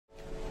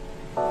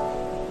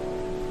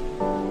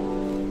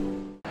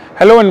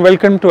Hello and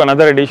welcome to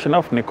another edition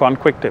of Nikon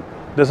Quick Tip.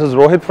 This is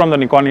Rohit from the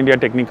Nikon India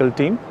technical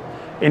team.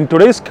 In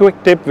today's Quick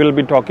Tip, we'll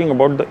be talking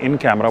about the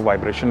in-camera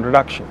vibration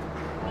reduction.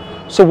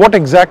 So what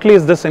exactly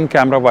is this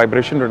in-camera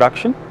vibration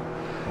reduction?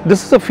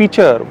 This is a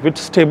feature which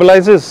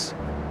stabilizes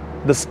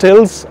the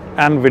stills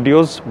and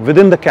videos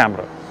within the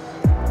camera.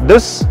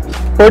 This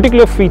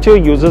particular feature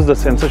uses the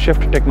sensor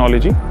shift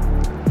technology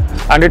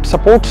and it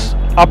supports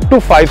up to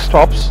 5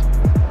 stops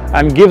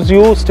and gives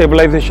you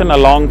stabilization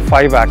along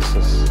 5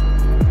 axes.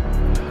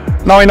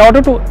 Now, in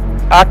order to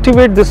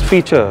activate this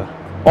feature,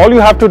 all you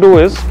have to do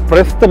is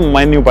press the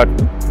menu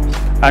button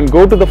and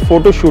go to the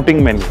photo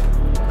shooting menu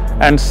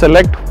and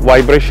select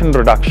vibration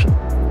reduction.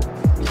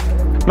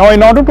 Now,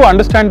 in order to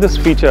understand this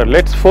feature,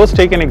 let's first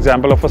take an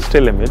example of a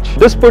still image.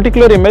 This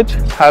particular image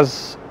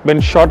has been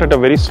shot at a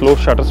very slow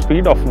shutter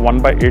speed of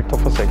 1/8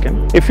 of a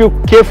second. If you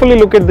carefully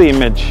look at the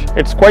image,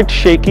 it's quite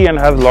shaky and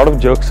has a lot of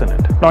jerks in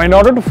it. Now, in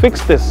order to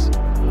fix this,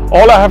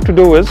 all I have to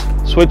do is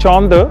switch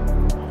on the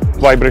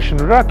vibration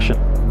reduction.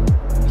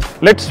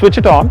 Let's switch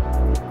it on.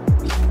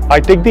 I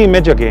take the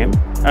image again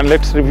and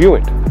let's review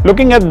it.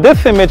 Looking at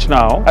this image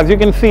now, as you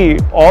can see,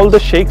 all the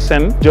shakes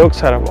and jerks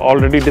have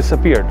already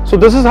disappeared. So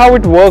this is how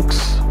it works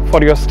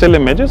for your still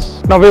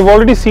images. Now we've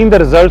already seen the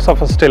results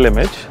of a still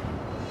image.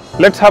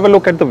 Let's have a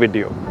look at the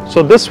video.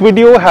 So this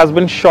video has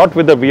been shot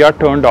with the VR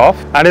turned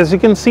off, and as you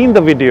can see in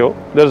the video,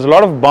 there's a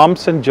lot of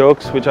bumps and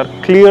jerks which are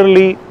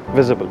clearly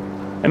visible.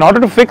 In order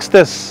to fix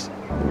this,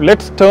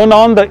 let's turn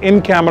on the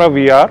in-camera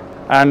VR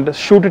and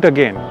shoot it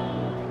again.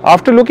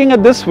 After looking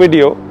at this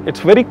video, it's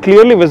very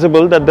clearly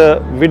visible that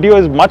the video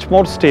is much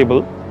more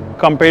stable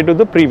compared to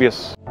the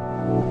previous.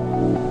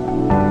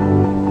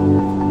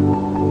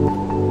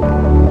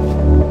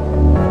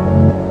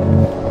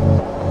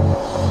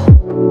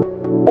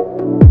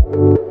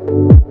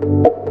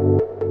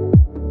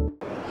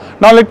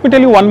 Now let me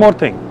tell you one more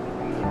thing.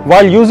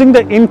 While using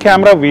the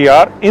in-camera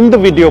VR in the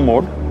video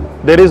mode,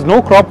 there is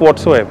no crop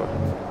whatsoever.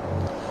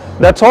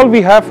 That's all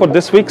we have for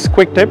this week's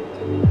Quick Tip.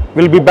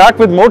 We'll be back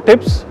with more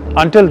tips.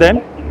 Until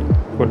then,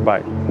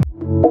 goodbye.